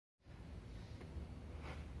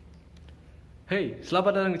Hey,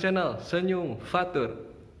 selamat datang di channel Senyum Fathur.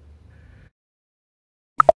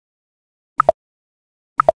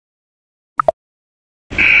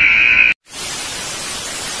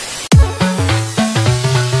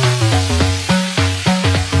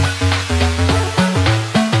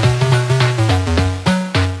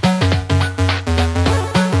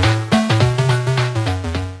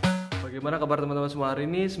 Bagaimana kabar teman-teman semua hari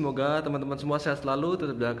ini? Semoga teman-teman semua sehat selalu,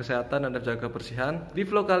 tetap jaga kesehatan dan tetap jaga kebersihan. Di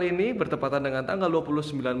vlog kali ini bertepatan dengan tanggal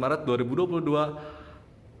 29 Maret 2022,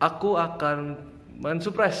 aku akan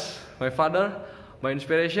men-surprise my father, my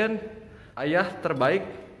inspiration, ayah terbaik.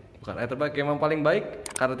 Bukan ayah terbaik, emang paling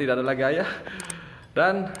baik karena tidak ada lagi ayah.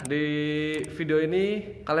 Dan di video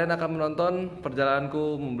ini kalian akan menonton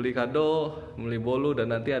perjalananku membeli kado, membeli bolu,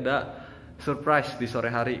 dan nanti ada surprise di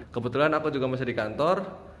sore hari. Kebetulan aku juga masih di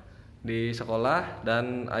kantor, di sekolah,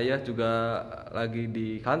 dan ayah juga lagi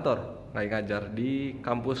di kantor, lagi ngajar di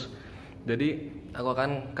kampus. Jadi aku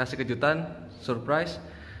akan kasih kejutan, surprise.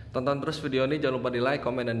 Tonton terus video ini, jangan lupa di like,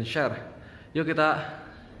 comment, dan share. Yuk kita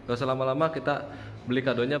gak usah lama-lama, kita beli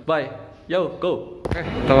kadonya. Bye, yo go. Oke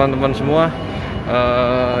teman-teman semua,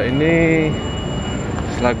 ini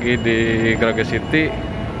lagi di Graga City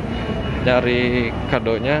nyari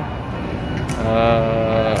kadonya.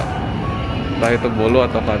 Entah itu bolu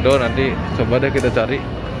atau kado, nanti coba deh kita cari.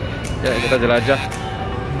 Ya, kita jelajah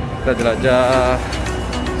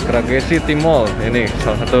Graga City Mall. Ini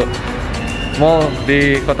salah satu mall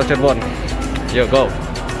di kota Cirebon. Yo go.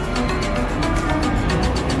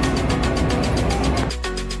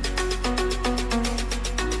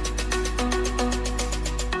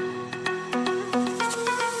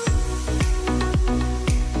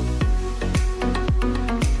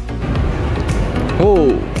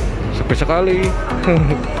 Oh, sepi sekali.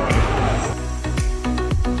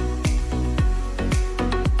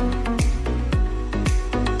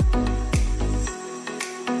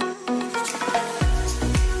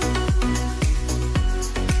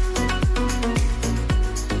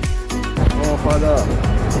 Oh, pada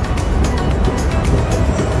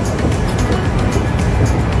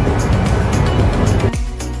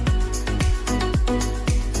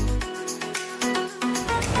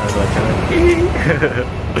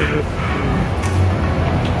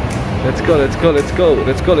Let's go.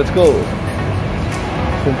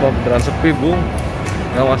 Sumpah beneran sepi, Bung.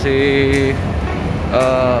 Yang masih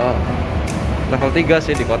level 3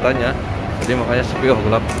 sih di kotanya. Jadi makanya sepi. Oh,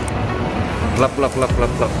 gelap.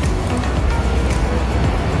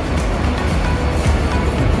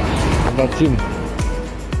 Tempat gym.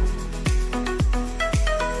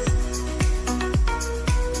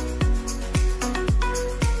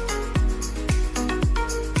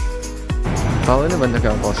 Tahu ini banyak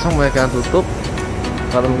yang kosong, banyak yang tutup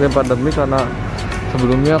karena mungkin pandemi, karena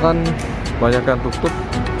sebelumnya kan banyak yang tutup,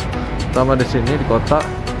 sama di sini di kota.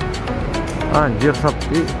 Anjir,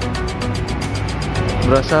 sepi,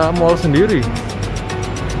 berasa mall sendiri.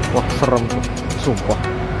 Wah, serem tuh, sumpah,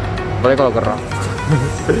 apalagi kalau gerak.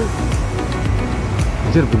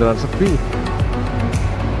 Anjir, beneran sepi.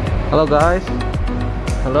 Halo guys,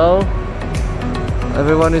 hello,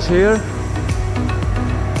 everyone is here.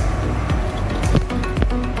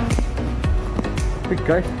 Sepi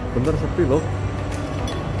guys, bener sepi loh,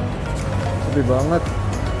 sepi banget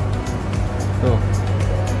tuh,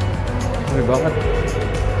 sepi banget,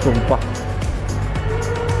 sumpah.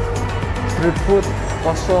 Street food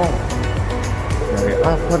kosong. Nyari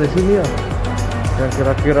apa di sini ya yang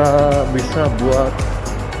kira-kira bisa buat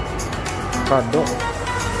kado?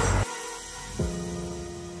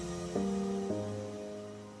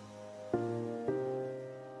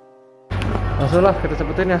 Langsunglah kita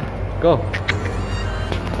sebutin ya, go.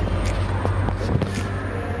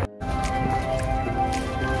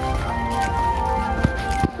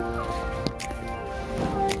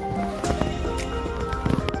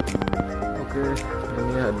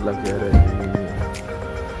 Ini lagi ada di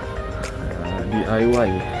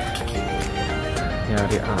DIY,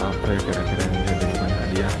 nyari apa ya kira-kira yang jadi bukan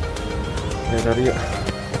hadiah. Ya cari ya,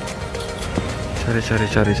 cari.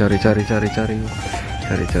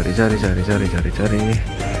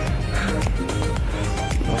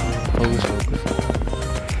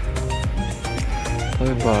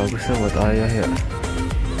 Oh, bagus ya buat ayah ya.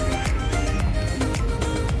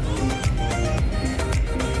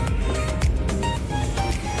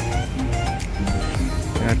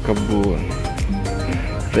 Kebun,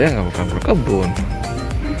 saya nggak bukan berkebun.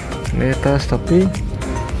 Ini tas, tapi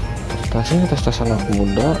tasnya tas anak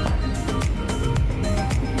muda.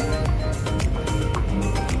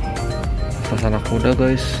 Tas anak muda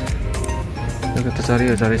guys. Yuk kita cari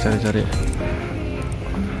ya, cari.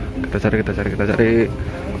 Kita cari.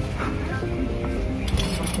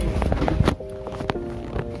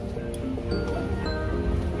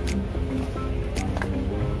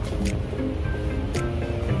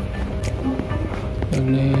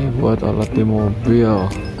 buat alat di mobil.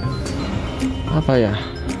 Apa ya?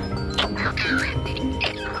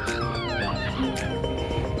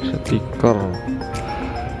 Stiker.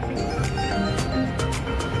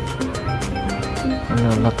 Ini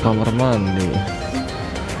alat kamar mandi.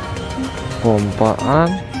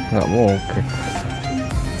 Pompaan nggak mungkin.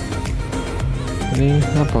 Ini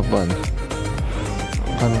apa ban?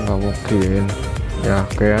 Kan nggak mungkin. Ya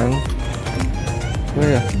kan? Oh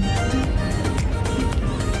ya.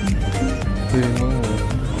 Bingung.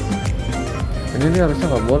 Ini harusnya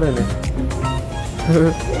nggak boleh nih.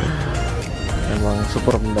 Emang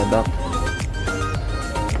super mendadak.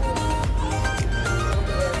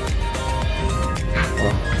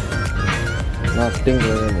 Wah, nothing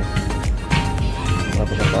kayaknya nih. Nggak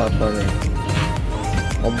pakai apa-apa nih.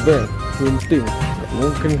 Obeng, gunting, nggak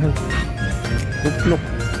mungkin kan? Kupluk.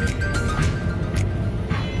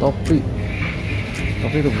 Topi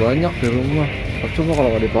itu banyak di rumah. Cuma kalau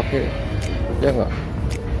nggak dipakai, ya nggak.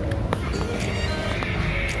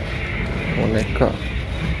 Boneka.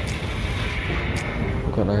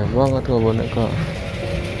 Bukan ayah banget kalau boneka.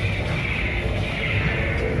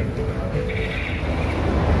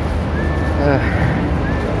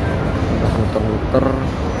 Udah muter-muter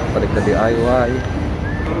pada ke DIY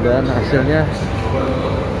dan hasilnya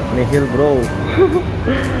nihil bro.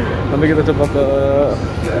 Nanti kita coba ke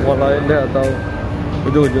online deh atau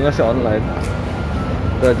ujung-ujungnya sih online.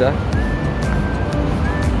 Itu aja.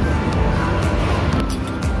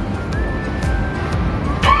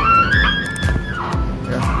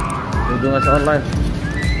 Ujung ngasih online.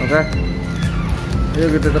 Oke.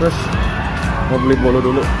 Yuk gitu terus. Mau beli bolu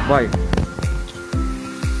dulu. Bye.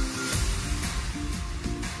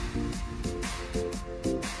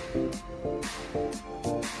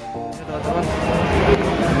 Ya, teman-teman.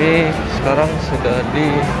 Ini sekarang sudah di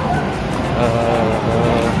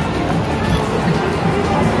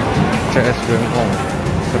CS Bengkong,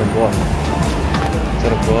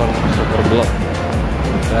 Cirebon, Superblok.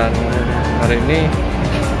 Dan hari ini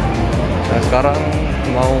sekarang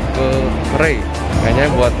mau ke Ray, kayaknya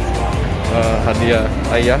buat hadiah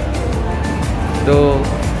ayah. Itu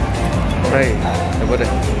Ray, coba deh,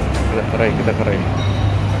 kita ke Ray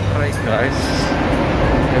guys,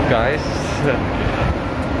 ya guys,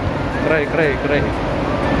 Ray.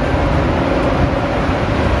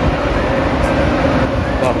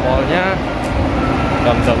 Wah, mallnya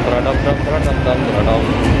dam.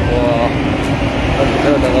 Wah,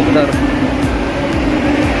 udah nggak benar.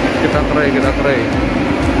 Kita kerai.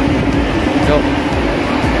 Yuk.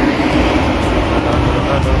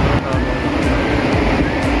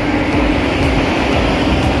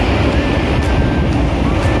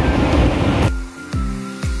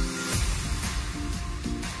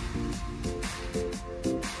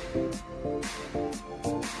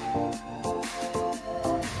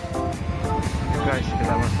 Guys,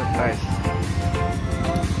 kita masuk guys.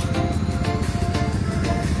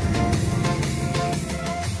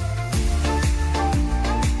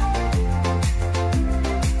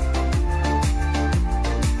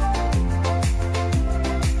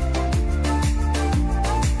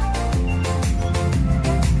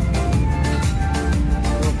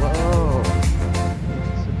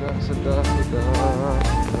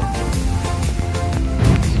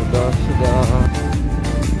 Sudah.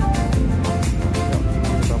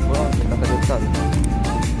 Kita pulang, kita kejutan.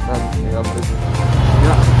 Dan tinggal beli.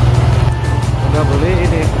 Ya, udah beli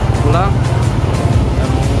ini pulang. Dan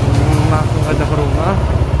langsung aja ke rumah.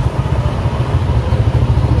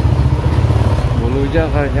 Bulunya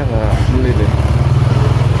kayaknya nggak beli deh.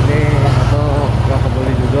 Ini atau nggak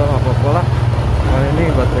kebeli juga nggak apa-apa lah. Karena ini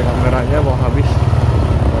baterai kameranya mau habis.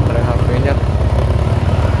 Baterai HP-nya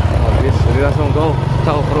habis, jadi langsung go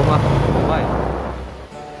ke rumah. Bye.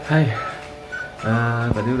 Hai.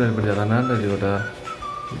 Tadi udah perjalanan, tadi udah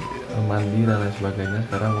mandi dan lain sebagainya.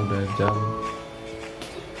 Sekarang udah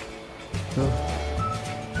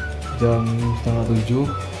jam 6:30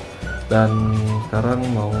 dan sekarang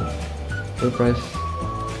mau surprise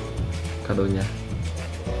kadonya.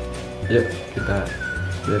 Yuk kita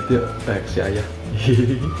lihat yuk reaksi ayah.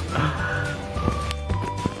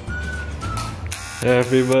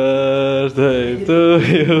 Happy birthday to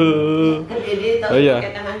you. Oh iya.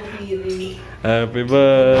 Happy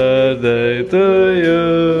birthday to you.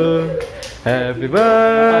 Happy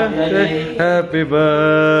birthday to you.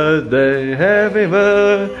 Happy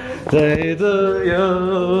birthday to you.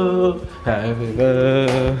 Happy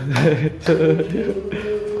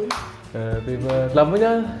birthday.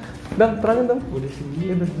 Lampunya Dang, terangin dong. Udah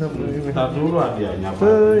sini. Ntar dulu dia nyapa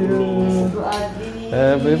Sayang. dulu.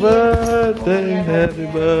 Happy birthday, happy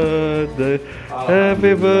birthday,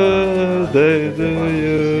 happy birthday to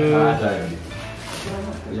you. Ada ini.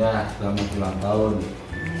 Ya, selamat ulang tahun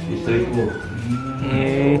istriku.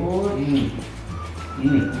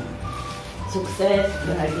 Sukses,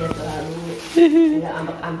 bahagia selalu, tidak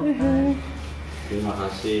ambek-ambek. Terima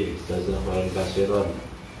kasih, Ustazah Fathur Kasiron.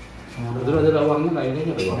 Terus ada uangnya nggak ini?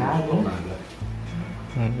 Ada uangnya? Nggak ada.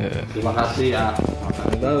 Terima kasih ya.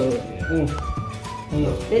 Makan tahu.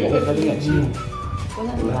 Tadi nggak sih?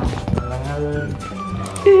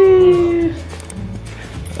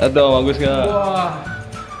 Ada bagus nggak? Wah,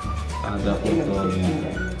 ada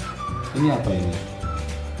fotonya. Ini apa ini?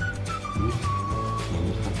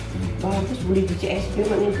 Bagus, beli di CSP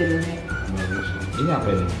mana itu? Bagus. Ini apa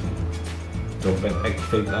ini? Dompet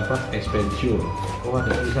expensive. Oh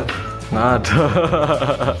ada tulisan. Nggak ada.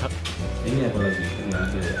 Ini apa lagi? Nggak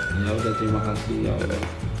ada ya. Ya udah terima kasih ya Allah.